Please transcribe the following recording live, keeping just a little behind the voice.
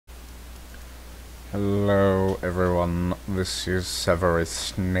Hello everyone, this is Severus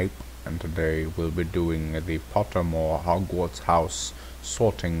Snape, and today we'll be doing the Pottermore Hogwarts House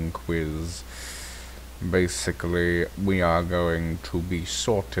sorting quiz. Basically, we are going to be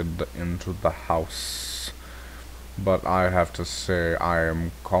sorted into the house, but I have to say I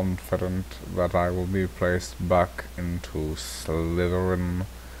am confident that I will be placed back into Slytherin.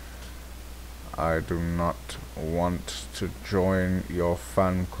 I do not want to join your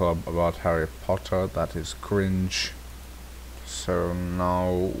fan club about Harry Potter, that is cringe. So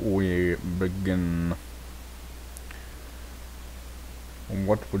now we begin.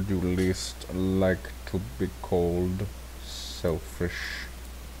 What would you least like to be called? Selfish.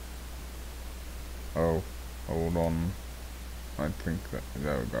 Oh, hold on. I think that,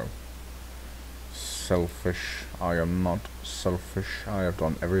 there we go. Selfish. I am not selfish. I have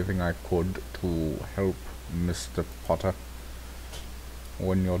done everything I could to help Mr. Potter.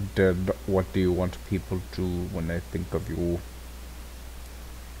 When you're dead, what do you want people to when they think of you?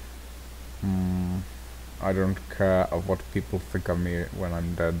 I don't care of what people think of me when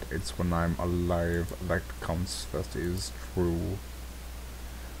I'm dead. It's when I'm alive that counts. That is true.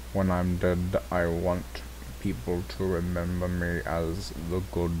 When I'm dead, I want people to remember me as the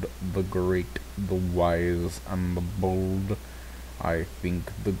good, the great, the wise, and the bold. I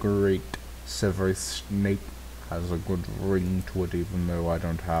think the great Severus Snape has a good ring to it, even though I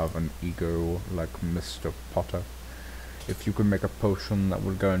don't have an ego like Mr. Potter. If you could make a potion that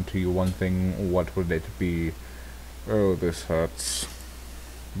would guarantee you one thing, what would it be? Oh, this hurts.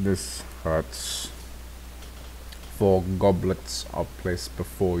 This hurts. 4 goblets are placed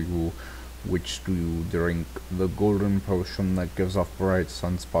before you. Which do you drink? The golden potion that gives off bright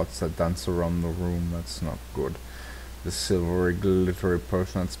sunspots that dance around the room. That's not good. The silvery, glittery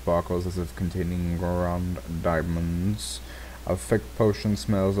potion that sparkles as if containing round diamonds. A thick potion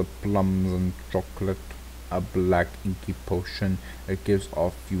smells of plums and chocolate. A black, inky potion. It gives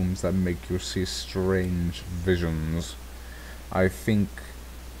off fumes that make you see strange visions. I think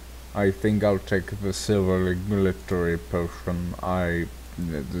I'll take the silvery, glittery potion.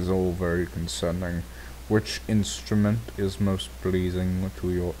 It is all very concerning. Which instrument is most pleasing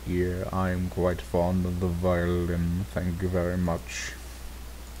to your ear? I am quite fond of the violin, thank you very much.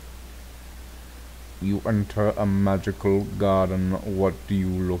 You enter a magical garden. What do you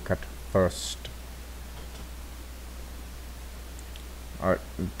look at first?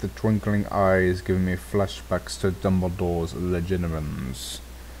 The twinkling eyes give me flashbacks to Dumbledore's Legitimens.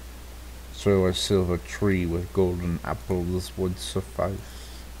 So a silver tree with golden apples would suffice.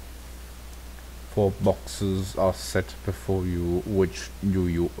 4 boxes are set before you. Which do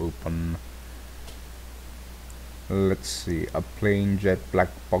you open? Let's see. A plain jet black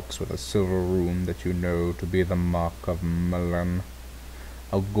box with a silver rune that you know to be the mark of Melon.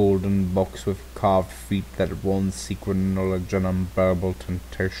 A golden box with carved feet that warns secret knowledge and unbearable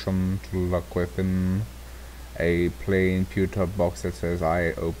temptation to luck within. A plain pewter box that says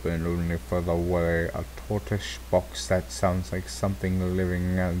I open only for the way. A tortoise box that sounds like something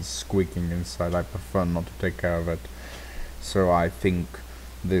living and squeaking inside. I prefer not to take care of it. So I think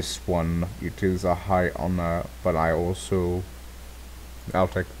this one, it is a high honor, but I'll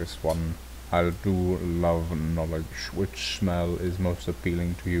take this one. I do love knowledge. Which smell is most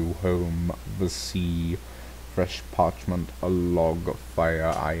appealing to you? Home, the sea, fresh parchment, a log,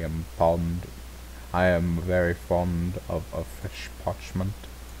 fire. I am very fond of a fresh parchment.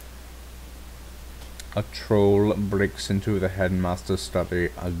 A troll breaks into the headmaster's study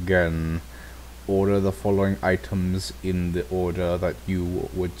again. Order the following items in the order that you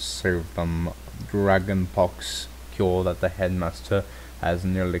would serve them. Dragonpox cure that the headmaster has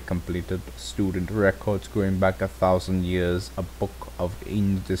nearly completed. Student records going back 1,000 years. A book of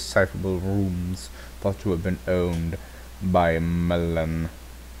indecipherable runes thought to have been owned by Melon.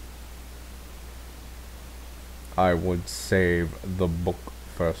 I would save the book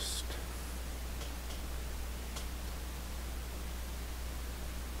first.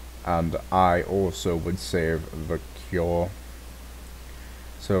 And I also would save the cure.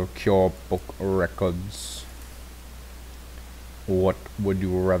 So cure book records. What would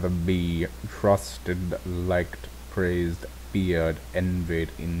you rather be? Trusted, liked, praised, feared,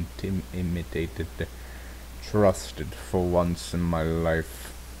 envied, imitated. Trusted for once in my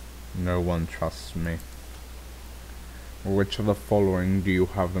life. No one trusts me. Which of the following do you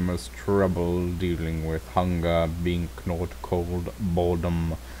have the most trouble dealing with? Hunger, being ignored, cold,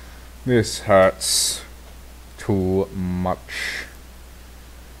 boredom. This hurts too much.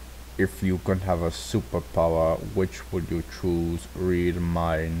 If you could have a superpower, which would you choose? Read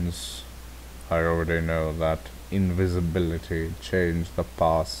minds. I already know that. Invisibility, change the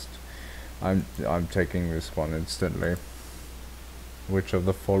past. I'm taking this one instantly. Which of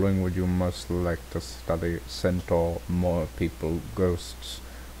the following would you most like to study? Centaur, more people, ghosts,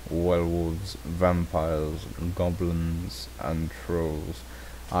 werewolves, vampires, goblins, and trolls.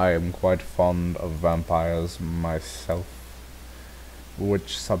 I am quite fond of vampires myself.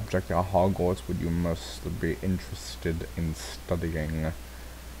 Which subject at Hogwarts would you most be interested in studying?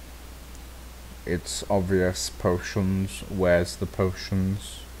 It's obvious, potions. Where's the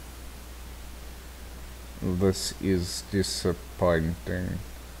potions? This is disappointing.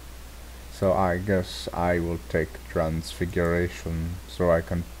 So I guess I will take transfiguration so I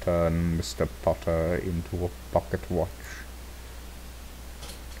can turn Mr. Potter into a pocket watch.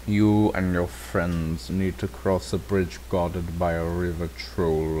 You and your friends need to cross a bridge guarded by a river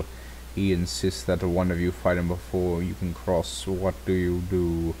troll. He insists that one of you fight him before you can cross. What do you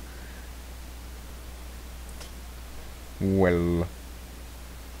do? Well,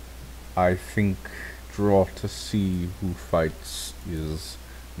 I think draw to see who fights is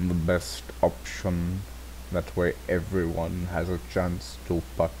the best option. That way everyone has a chance to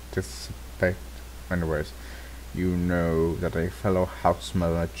participate. Anyways, you know that a fellow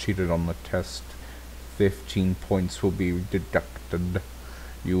housemate cheated on the test. 15 points will be deducted.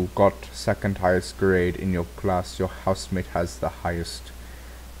 You got second highest grade in your class. Your housemate has the highest.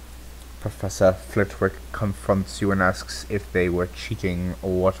 Professor Flitwick confronts you and asks if they were cheating.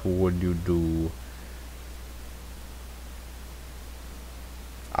 What would you do?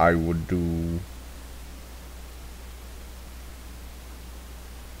 I would do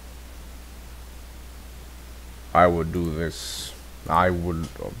this.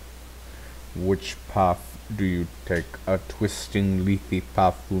 Which path do you take? A twisting, leafy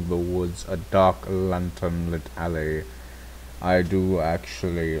path through the woods, a dark, lantern-lit alley. I do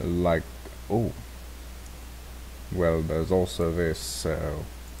actually like... Oh. Well, there's also this,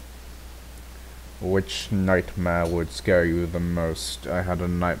 Which nightmare would scare you the most? I had a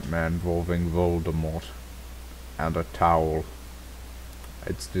nightmare involving Voldemort. And a towel.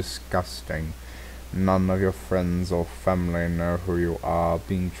 It's disgusting. None of your friends or family know who you are.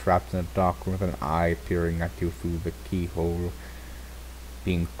 Being trapped in a dark room with an eye peering at you through the keyhole.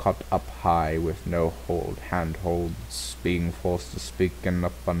 Being caught up high with no handholds. Being forced to speak in a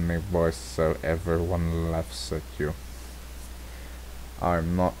funny voice so everyone laughs at you.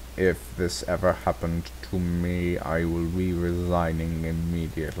 If this ever happened to me, I will be resigning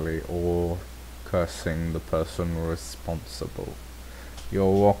immediately or cursing the person responsible. You're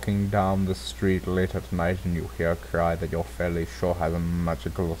walking down the street late at night and you hear a cry that you're fairly sure has a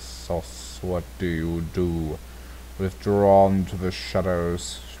magical source. What do you do? Withdrawn to the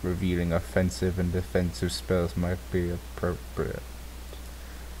shadows, revealing offensive and defensive spells might be appropriate.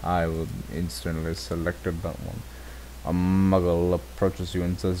 I would instantly selected that one. A muggle approaches you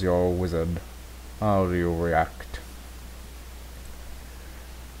and says you're a wizard. How do you react?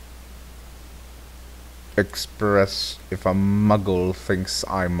 Express. If a muggle thinks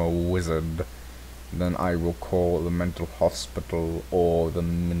I'm a wizard, then I will call the mental hospital or the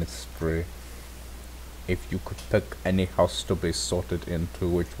ministry. If you could pick any house to be sorted into,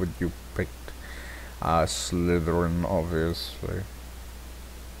 which would you pick? Slytherin, obviously.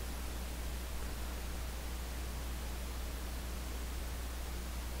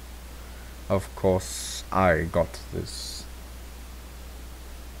 Of course, I got this.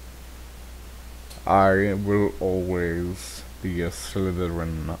 I will always be a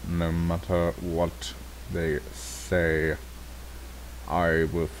Slytherin, no matter what they say. I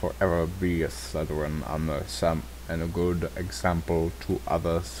will forever be a Slytherin and a good example to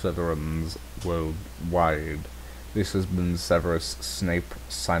other Slytherins worldwide. This has been Severus Snape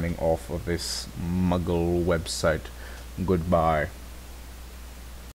signing off of this Muggle website. Goodbye.